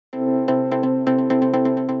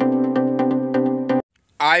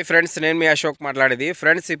Hi friends, నేను మీ అశోక్ మాట్లాడేది.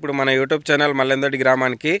 Friends, ఇప్పుడు మన యూట్యూబ్ ఛానల్ మల్లెందొడ్డి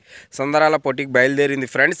గ్రామానికి సందరాల పోటీకి బయలుదేరింది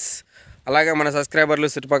ఫ్రెండ్స్. అలాగే మన సబ్స్క్రైబర్లు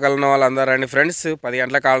చుట్టుపక్కల ఉన్న వాళ్ళందరూ రండి ఫ్రెండ్స్. 10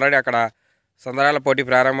 గంటలకు ఆల్రెడీ అక్కడ సందరాల పోటీ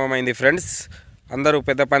ప్రారంభమైంది ఫ్రెండ్స్. అందరూ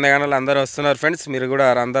పెద్ద పందెగానాలు అందరూ వస్తున్నారు ఫ్రెండ్స్. మీరు కూడా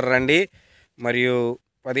అందరు రండి. మరియు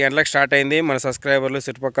 10 గంటలకు స్టార్ట్ అయింది. మన సబ్స్క్రైబర్లు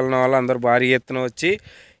చుట్టుపక్కల ఉన్న వాళ్ళు అందరూ భారీ ఎత్తున వచ్చి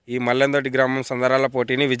ఈ మల్లెందొడ్డి గ్రామం సందరాల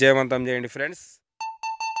పోటీని విజయవంతం చేయండి ఫ్రెండ్స్.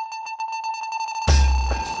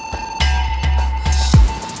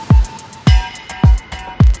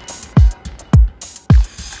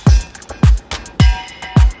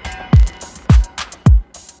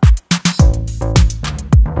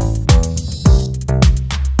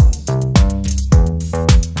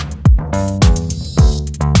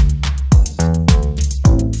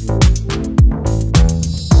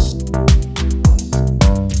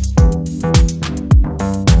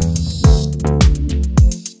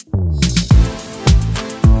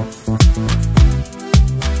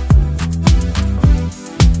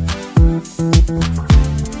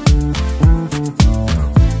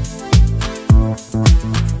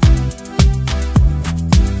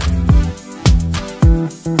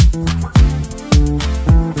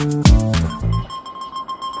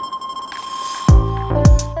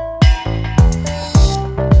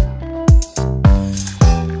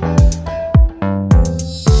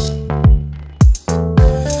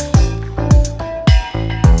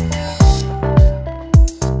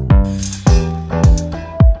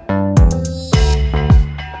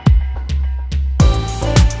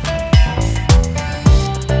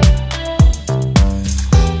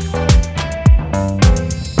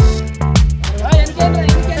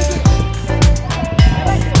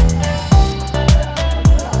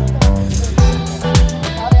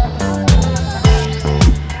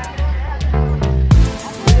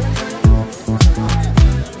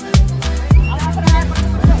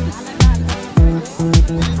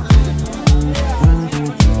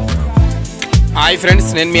 హాయ్ ఫ్రెండ్స్,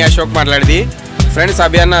 నేను మీ అశోక్ మాట్లాడేది. ఫ్రెండ్స్,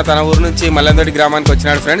 అభియన్న తన ఊరు నుంచి మల్లెందొడ్డి గ్రామానికి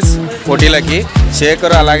వచ్చినాడు ఫ్రెండ్స్ పోటీలకి.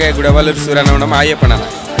 శేఖర్ అలాగే గుడవల్లూరు సూర్యన్న ఉండడం. హాయ్ చెప్పండి అన్న.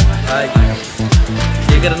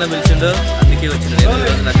 శేఖర్ అన్న పిలిచిండు, అందుకే వచ్చిన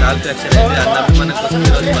నా కాల్ ఫ్రాక్చర్ అయితే అన్న అభిమానం కోసం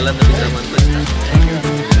ఈరోజు మల్లెందొడ్డి గ్రామానికి వచ్చిన.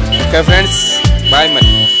 ఓకే ఫ్రెండ్స్, బాయ్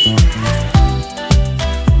మరి.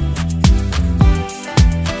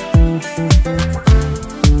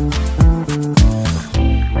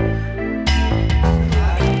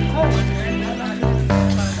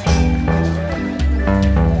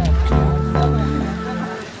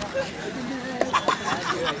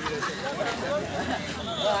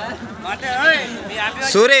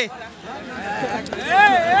 సూరి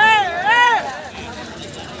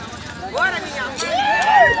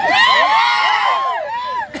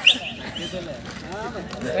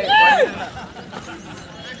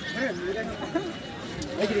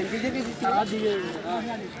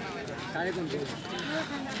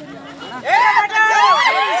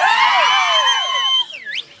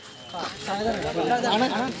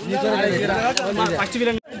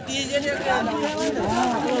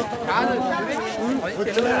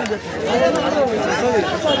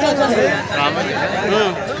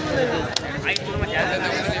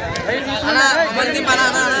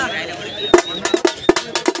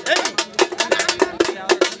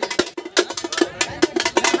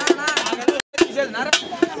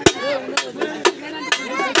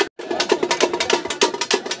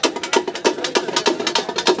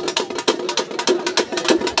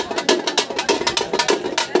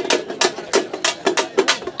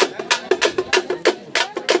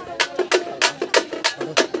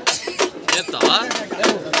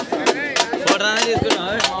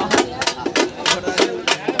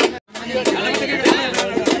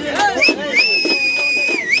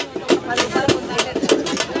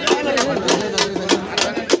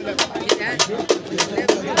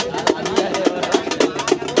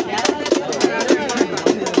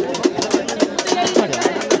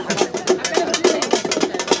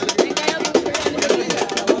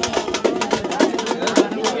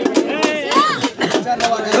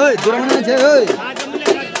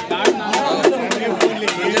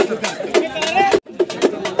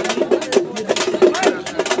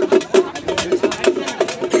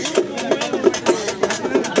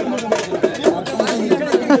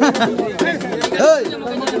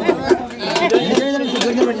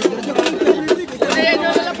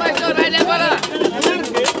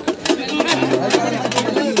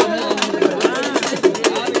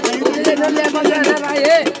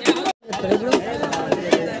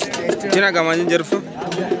గమని జరుపు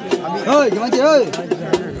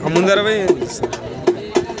ముందర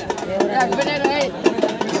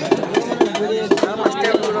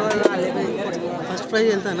ఫస్ట్ ప్రైజ్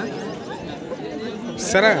ఎంత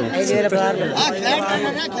సరే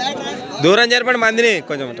దూరం జరపండి మందిని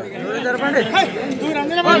కొంచెం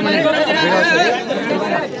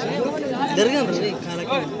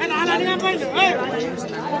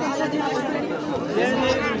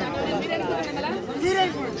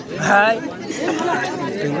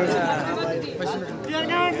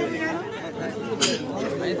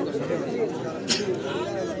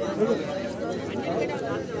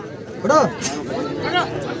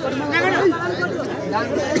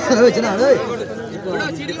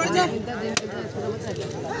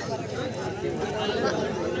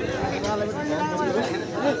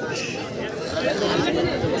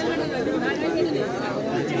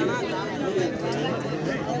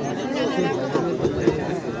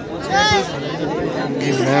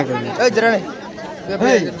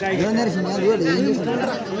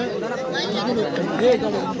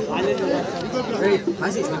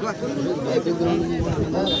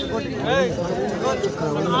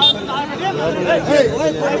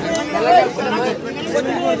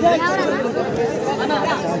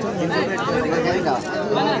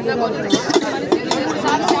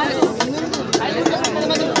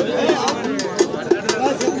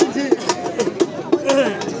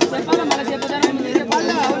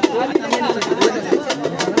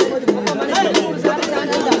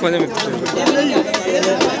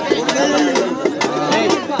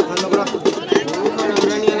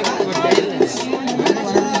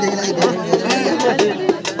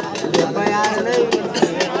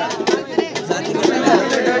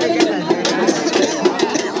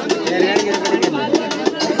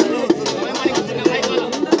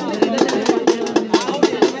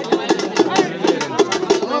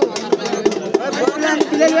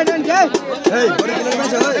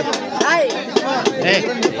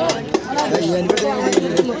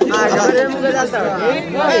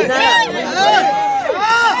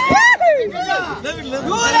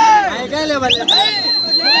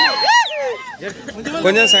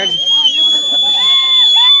కొంచెం సైడ్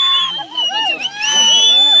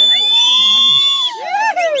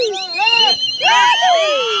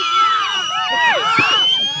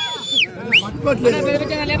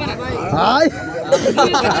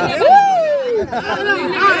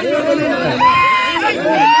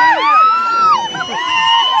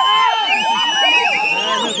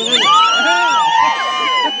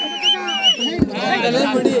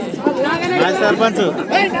सरपंच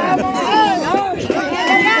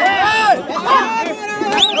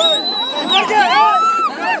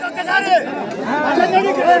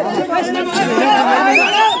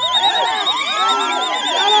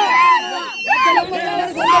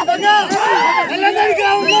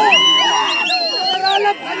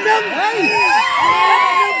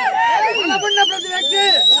ప్రతి వ్యక్తి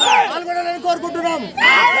పాల్గొనాలని కోరుకుంటున్నాం.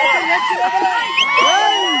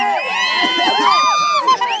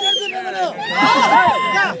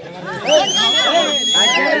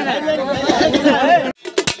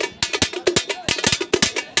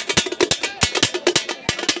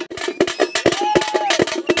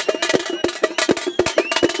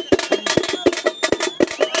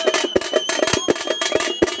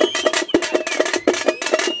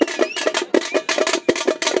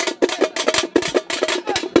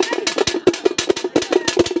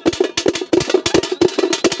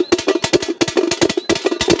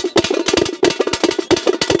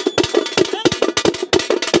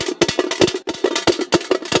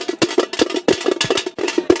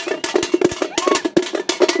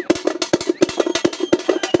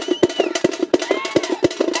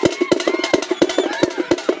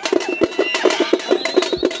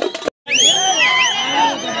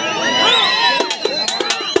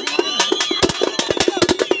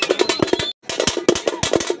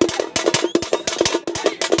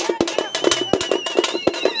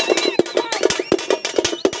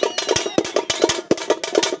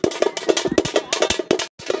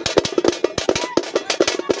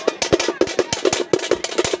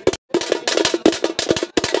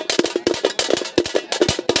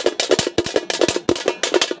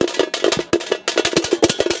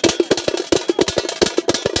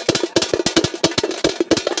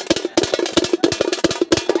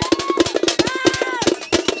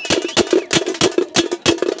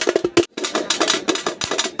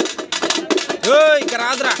 ఇక్కడ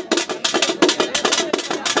రాదురా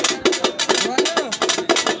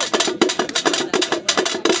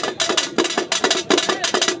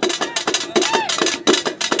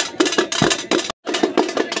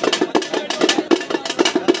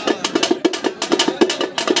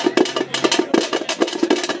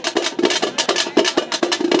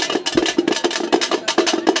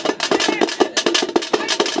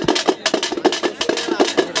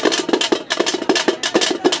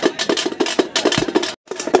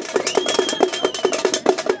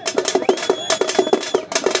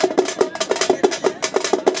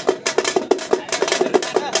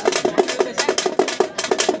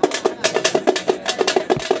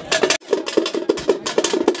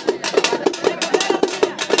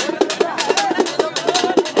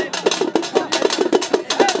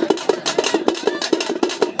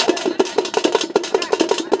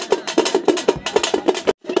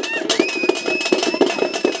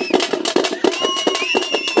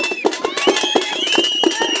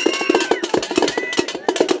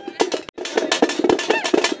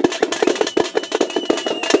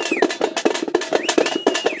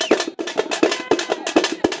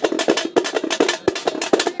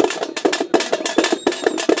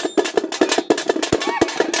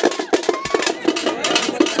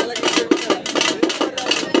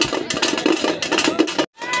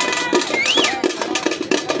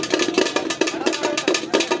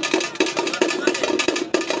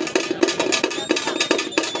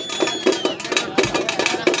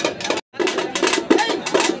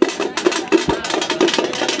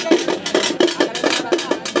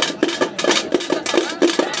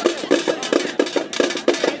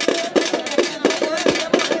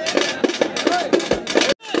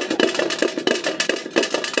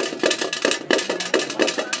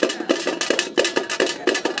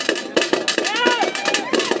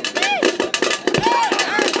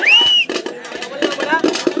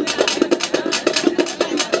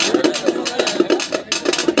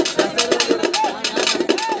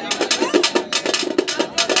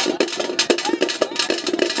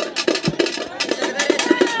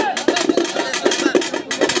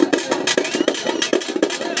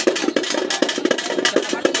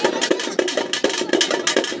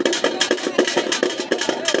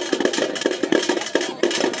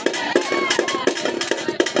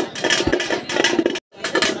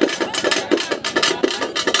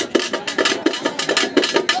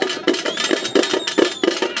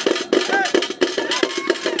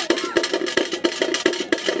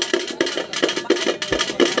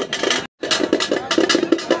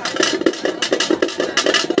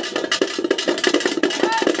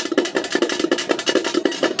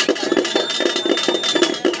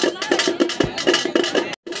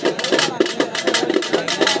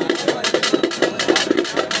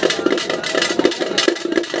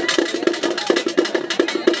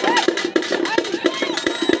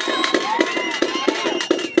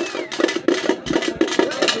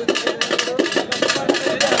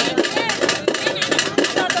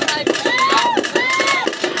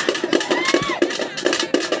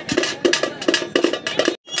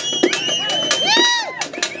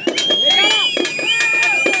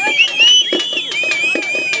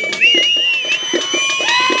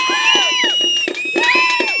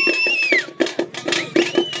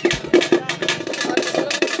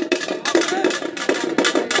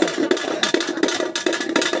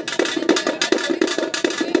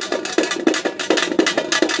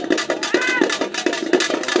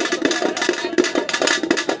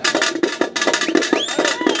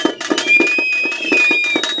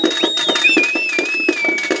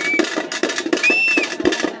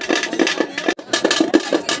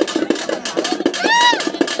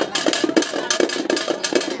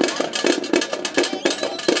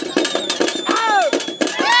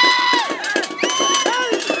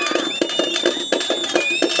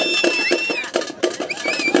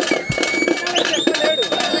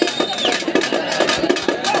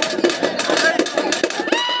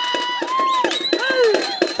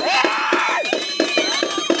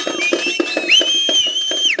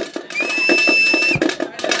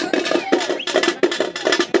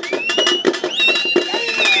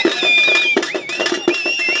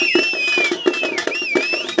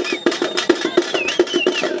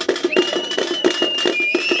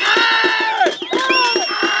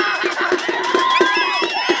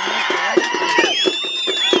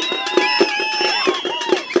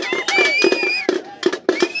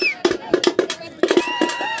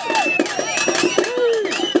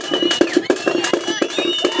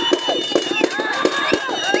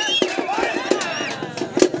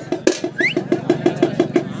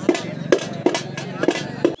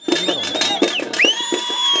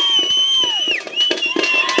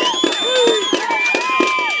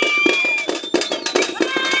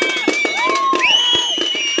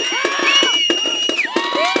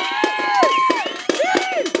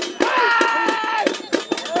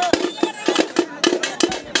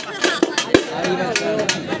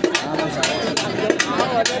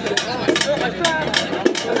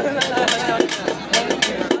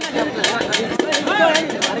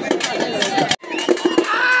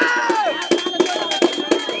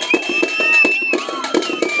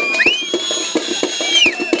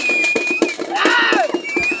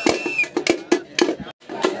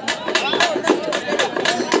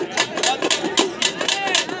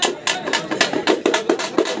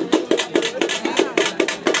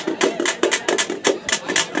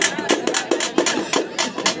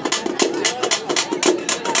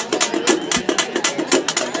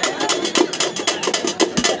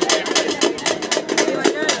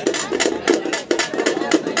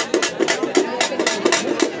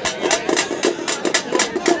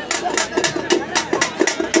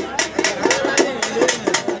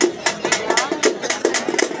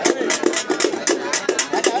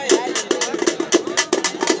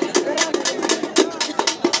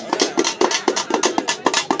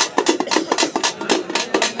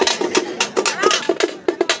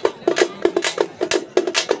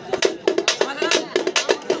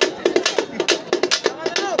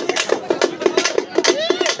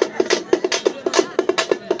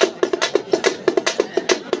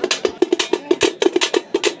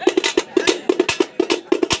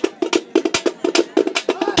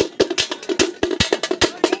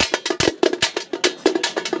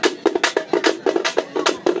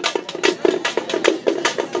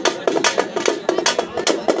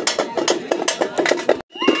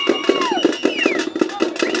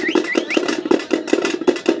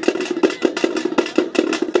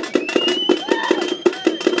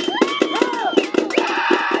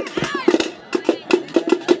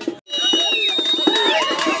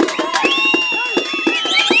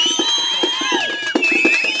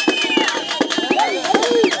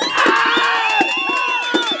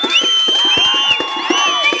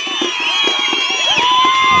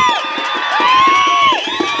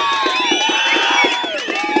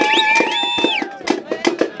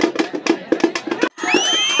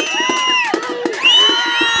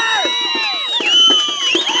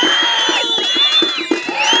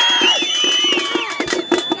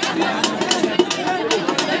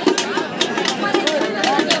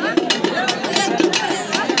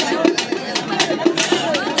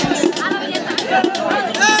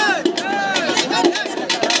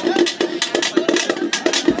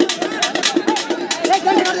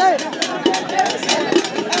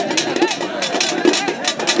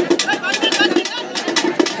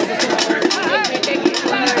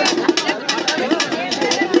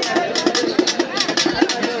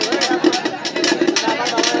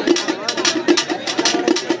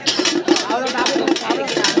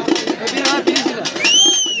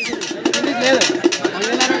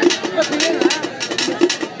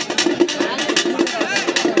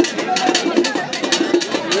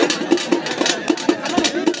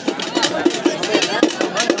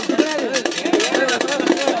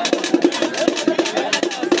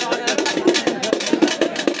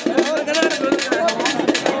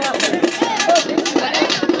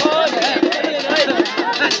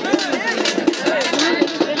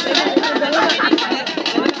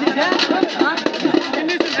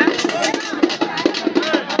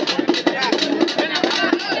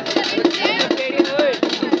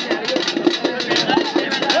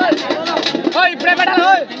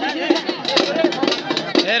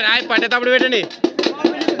తప్పుడు పెట్టండి.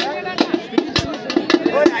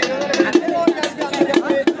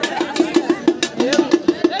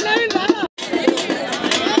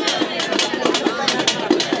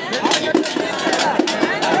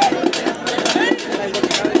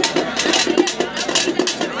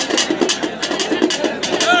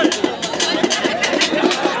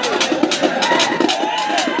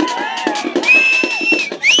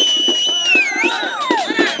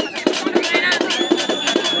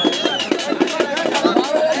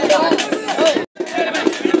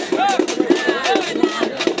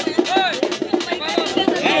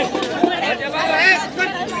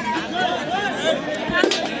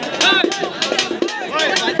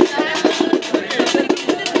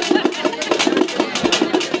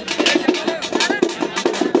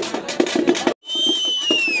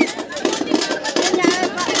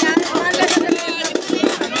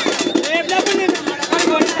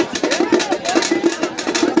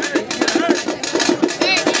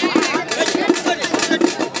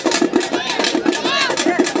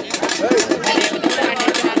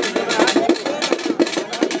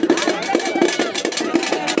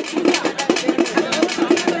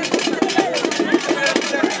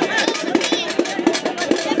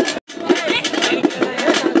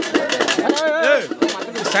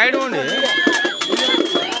 సైడ్ ఉండి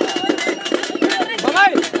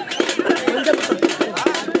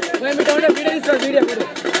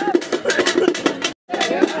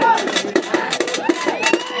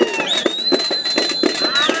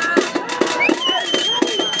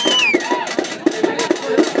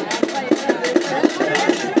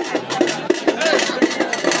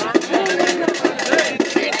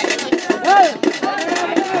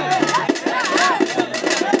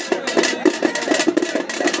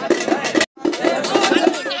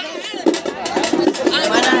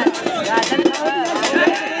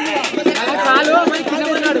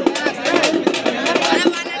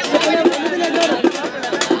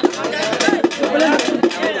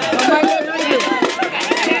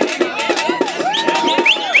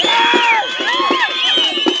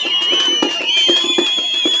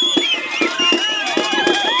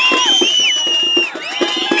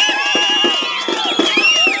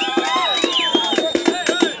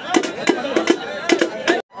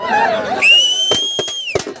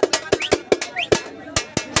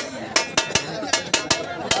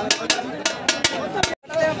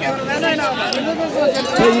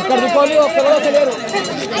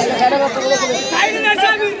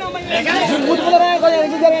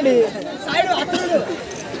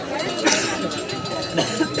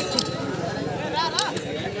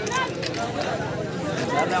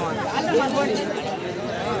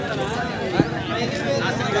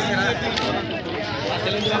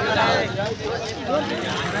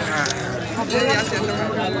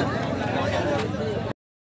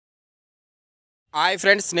హాయ్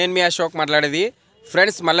ఫ్రెండ్స్, నేను మీ అశోక్ మాట్లాడేది.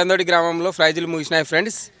 ఫ్రెండ్స్, మల్లెందోడి గ్రామంలో ప్రైజులు ముగిసినాయి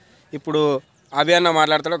ఫ్రెండ్స్. ఇప్పుడు అభి అన్న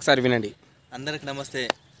మాట్లాడతాడు, ఒకసారి వినండి. అందరికి నమస్తే.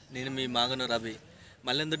 నేను మీ మాగనూరు అభి.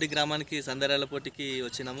 మల్లెందొడ్డి గ్రామానికి సందరాల పోటీకి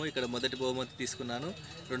వచ్చినాము. ఇక్కడ మొదటి బహుమతి తీసుకున్నాను,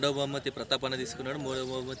 రెండవ బహుమతి ప్రతాపన్న తీసుకున్నాడు, మూడవ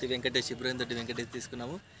బహుమతి వెంకటేష్ ఇబ్రహీందొడ్డి వెంకటేష్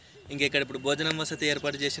తీసుకున్నాము. ఇంకా ఇక్కడ ఇప్పుడు భోజనం వసతి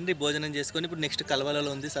ఏర్పాటు చేసింది. భోజనం చేసుకొని ఇప్పుడు నెక్స్ట్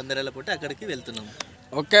కలవలలో ఉంది సందరాల పోటీ, అక్కడికి వెళ్తున్నాము.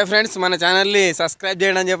 ఓకే ఫ్రెండ్స్, మన ఛానల్ని సబ్స్క్రైబ్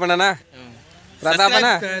చేయండి అని చెప్పండి అన్న. ప్రతాపన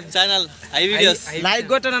channel I videos like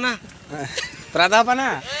కొట్టనా? ప్రతాపన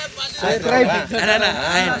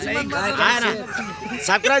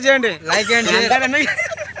subscribe చేయండి, లైక్ చేయండి.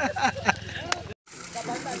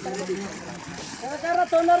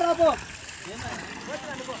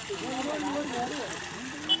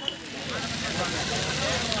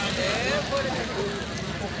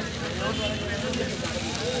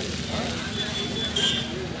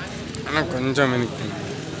 అన్న కొంచెం వెనక్కి.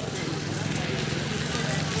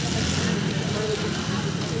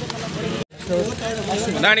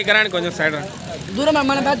 దాని ఇక్కడ కొంచెం సైడ్ దూరం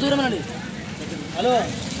మన బ్యాచ్ దూరం అండి. హలో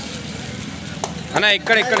అన్న,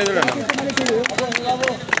 ఇక్కడ ఇక్కడ చూడండి.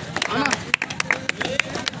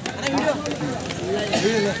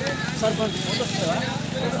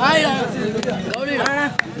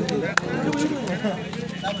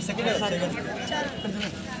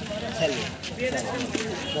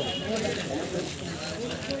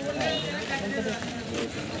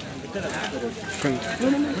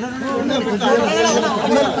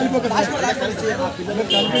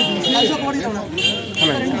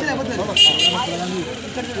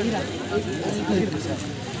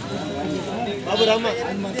 బాబు రామ్మ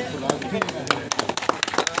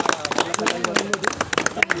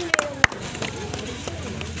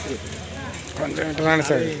కొంచెం ఇటు రండి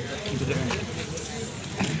సార్.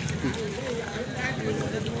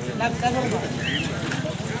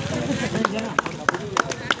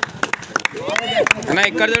 అన్న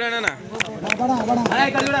ఇక్కడ చూడండి అన్న.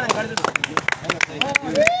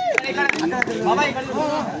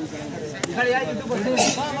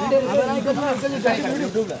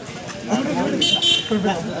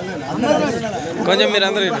 కొంచెం మీరు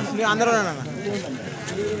అందరూ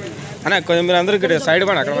అన్న కొంచెం మీరు అందరూ ఇక్కడ సైడ్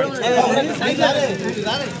పడి అక్కడ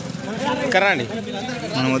ఇక్కడ రండి.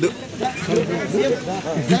 మనం వద్దు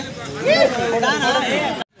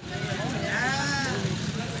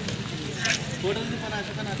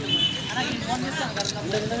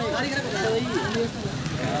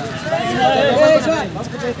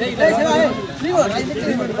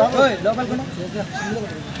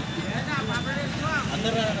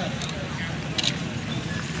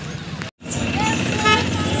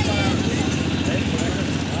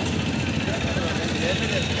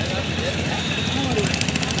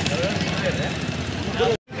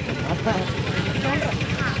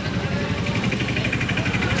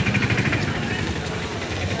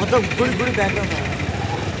మొత్తం గుడి గుడి బ్యాంక్